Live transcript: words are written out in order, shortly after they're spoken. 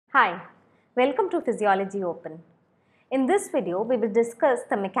Hi, welcome to Physiology Open. In this video, we will discuss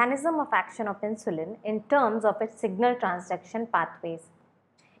the mechanism of action of insulin in terms of its signal transduction pathways.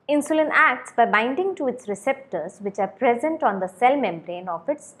 Insulin acts by binding to its receptors which are present on the cell membrane of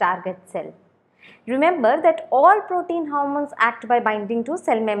its target cell. Remember that all protein hormones act by binding to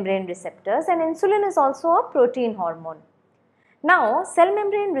cell membrane receptors, and insulin is also a protein hormone. Now, cell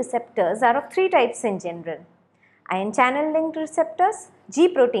membrane receptors are of three types in general: ion channel linked receptors, G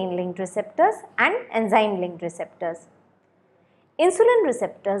protein linked receptors, and enzyme linked receptors. Insulin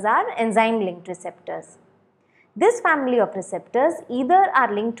receptors are enzyme linked receptors. This family of receptors either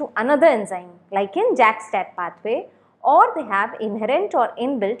are linked to another enzyme like in JAK-STAT pathway, or they have inherent or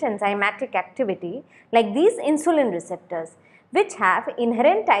inbuilt enzymatic activity like these insulin receptors, which have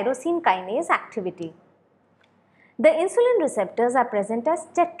inherent tyrosine kinase activity. The insulin receptors are present as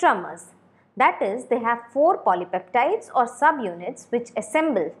tetramers. That is, they have 4 polypeptides or subunits which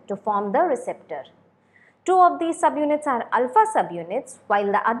assemble to form the receptor. 2 of these subunits are alpha subunits,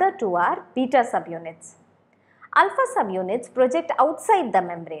 while the other 2 are beta subunits. Alpha subunits project outside the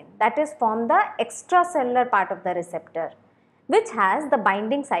membrane, that is, form the extracellular part of the receptor, which has the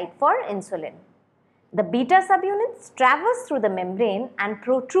binding site for insulin. The beta subunits traverse through the membrane and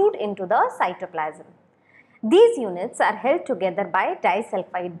protrude into the cytoplasm. These units are held together by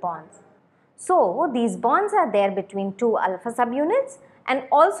disulfide bonds. So, these bonds are there between 2 alpha subunits and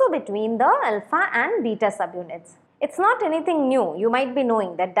also between the alpha and beta subunits. It's not anything new. You might be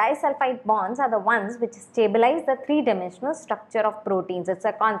knowing that disulfide bonds are the ones which stabilize the 3-dimensional structure of proteins. It's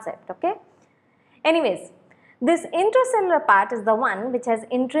a concept, okay? Anyways, this intracellular part is the one which has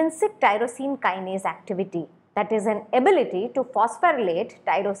intrinsic tyrosine kinase activity, that is, an ability to phosphorylate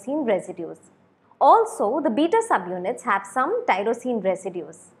tyrosine residues. Also, the beta subunits have some tyrosine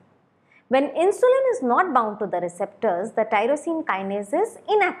residues. When insulin is not bound to the receptors, the tyrosine kinase is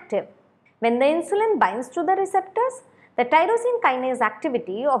inactive. When the insulin binds to the receptors, the tyrosine kinase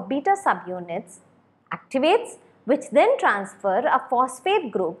activity of beta subunits activates, which then transfer a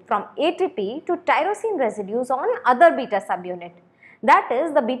phosphate group from ATP to tyrosine residues on other beta subunit. That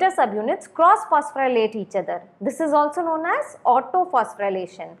is, the beta subunits cross-phosphorylate each other. This is also known as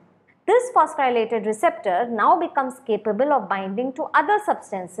autophosphorylation. This phosphorylated receptor now becomes capable of binding to other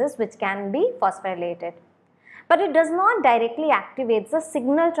substances which can be phosphorylated. But it does not directly activate the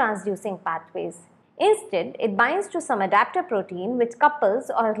signal transducing pathways. Instead, it binds to some adapter protein which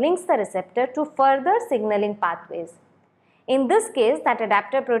couples or links the receptor to further signaling pathways. In this case, that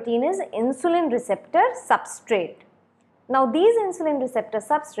adapter protein is insulin receptor substrate. Now, these insulin receptor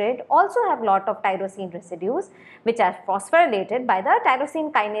substrate also have lot of tyrosine residues which are phosphorylated by the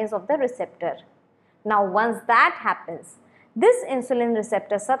tyrosine kinase of the receptor. Now, once that happens, this insulin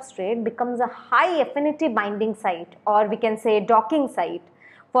receptor substrate becomes a high affinity binding site, or we can say docking site,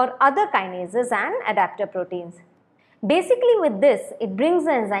 for other kinases and adapter proteins. Basically, with this, it brings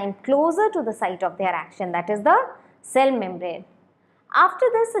the enzyme closer to the site of their action, that is the cell membrane. After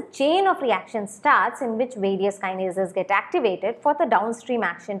this, a chain of reactions starts in which various kinases get activated for the downstream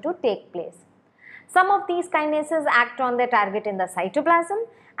action to take place. Some of these kinases act on their target in the cytoplasm,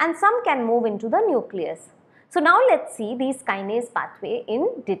 and some can move into the nucleus. So now let's see these kinase pathway in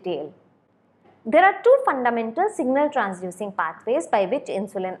detail. There are 2 fundamental signal transducing pathways by which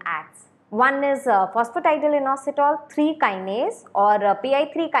insulin acts. One is phosphatidylinositol 3 kinase or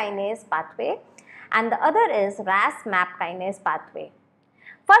PI3 kinase pathway, and the other is RAS-MAP kinase pathway.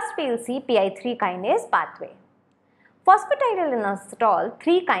 First, we will see PI3 kinase pathway. Phosphatidylinositol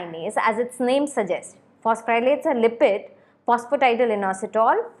 3 kinase, as its name suggests, phosphorylates a lipid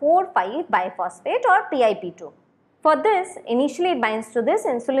phosphatidylinositol 4,5-biphosphate or PIP2. For this, initially it binds to this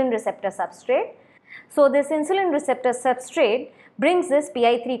insulin receptor substrate. So, this insulin receptor substrate brings this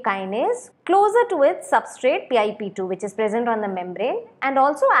PI3 kinase closer to its substrate PIP2, which is present on the membrane, and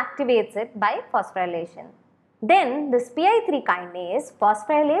also activates it by phosphorylation. Then this PI3 kinase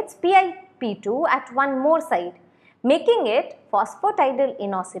phosphorylates PIP2 at one more site, making it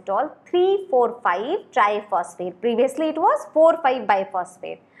phosphatidylinositol 3,4,5-triphosphate. Previously it was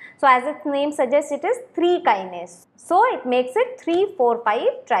 4,5-biphosphate. So as its name suggests, it is 3 kinase. So it makes it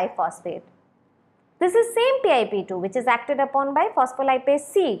 3,4,5-triphosphate. This is same PIP2 which is acted upon by phospholipase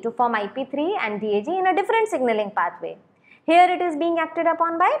C to form IP3 and DAG in a different signaling pathway. Here it is being acted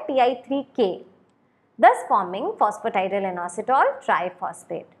upon by PI3K, thus forming phosphatidylinositol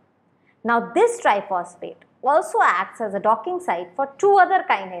triphosphate. Now this triphosphate also acts as a docking site for 2 other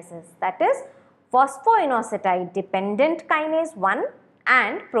kinases, that is phosphoinositide dependent kinase 1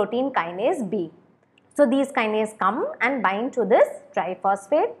 and protein kinase B. So these kinases come and bind to this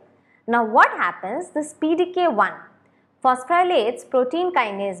triphosphate. Now what happens? This PDK1 phosphorylates protein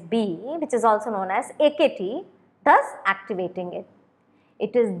kinase B, which is also known as AKT, thus activating it.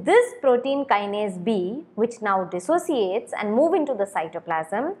 It is this protein kinase B which now dissociates and move into the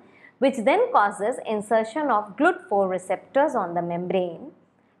cytoplasm, which then causes insertion of GLUT4 receptors on the membrane,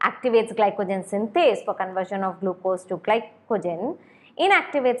 activates glycogen synthase for conversion of glucose to glycogen,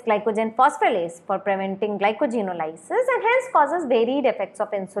 inactivates glycogen phosphorylase for preventing glycogenolysis, and hence causes varied effects of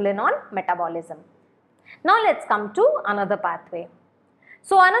insulin on metabolism. Now let's come to another pathway.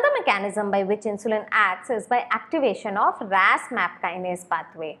 So another mechanism by which insulin acts is by activation of RAS-MAP kinase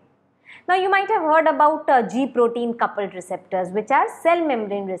pathway. Now you might have heard about G protein coupled receptors, which are cell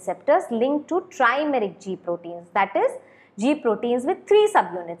membrane receptors linked to trimeric G proteins, that is G proteins with 3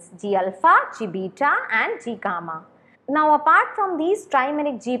 subunits, G alpha, G beta and G gamma. Now apart from these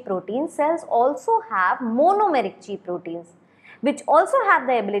trimeric G proteins, cells also have monomeric G proteins, which also have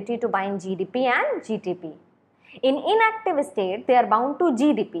the ability to bind GDP and GTP. In inactive state, they are bound to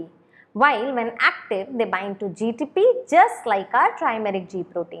GDP, while when active, they bind to GTP just like our trimeric G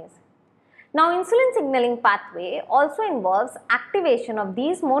proteins. Now, insulin signaling pathway also involves activation of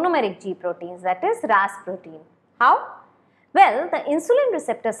these monomeric G proteins, that is RAS protein. How? Well, the insulin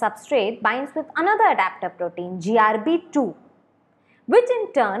receptor substrate binds with another adapter protein, GRB2, which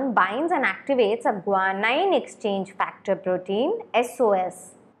in turn binds and activates a guanine exchange factor protein,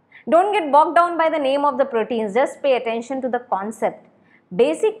 SOS. Don't get bogged down by the name of the proteins, just pay attention to the concept.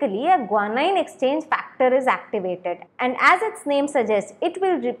 Basically, a guanine exchange factor is activated, and as its name suggests, it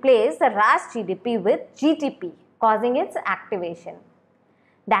will replace the RAS GDP with GTP, causing its activation.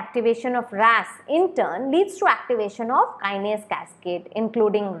 The activation of RAS in turn leads to activation of kinase cascade,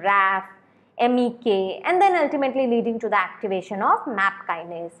 including RAF, MEK, and then ultimately leading to the activation of MAP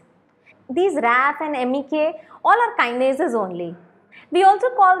kinase. These RAF and MEK all are kinases only. We also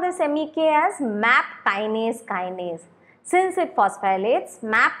call this MEK as MAP kinase since it phosphorylates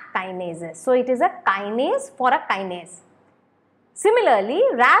MAP kinases. So it is a kinase for a kinase. Similarly,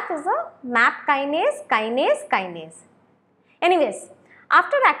 RAF is a MAP kinase. Anyways,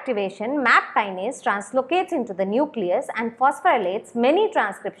 after activation, MAP kinase translocates into the nucleus and phosphorylates many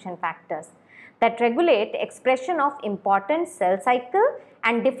transcription factors that regulate expression of important cell cycle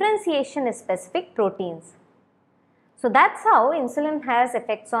and differentiation specific proteins. So that's how insulin has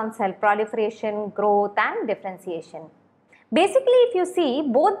effects on cell proliferation, growth and differentiation. Basically, if you see,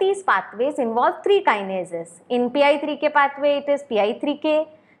 both these pathways involve 3 kinases. In PI3K pathway, it is PI3K,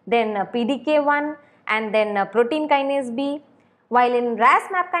 then PDK1 and then protein kinase B. While in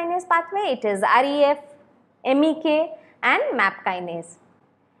RAS-MAP kinase pathway, it is REF, MEK and MAP kinase.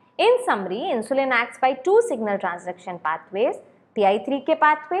 In summary, insulin acts by 2 signal transduction pathways. PI3K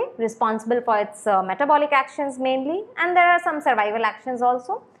pathway, responsible for its metabolic actions mainly, and there are some survival actions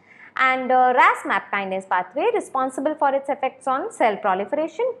also, and RAS-MAP kinase pathway, responsible for its effects on cell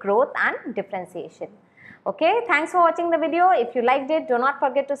proliferation, growth and differentiation. Okay, thanks for watching the video. If you liked it, do not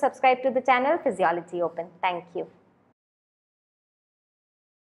forget to subscribe to the channel Physiology Open. Thank you.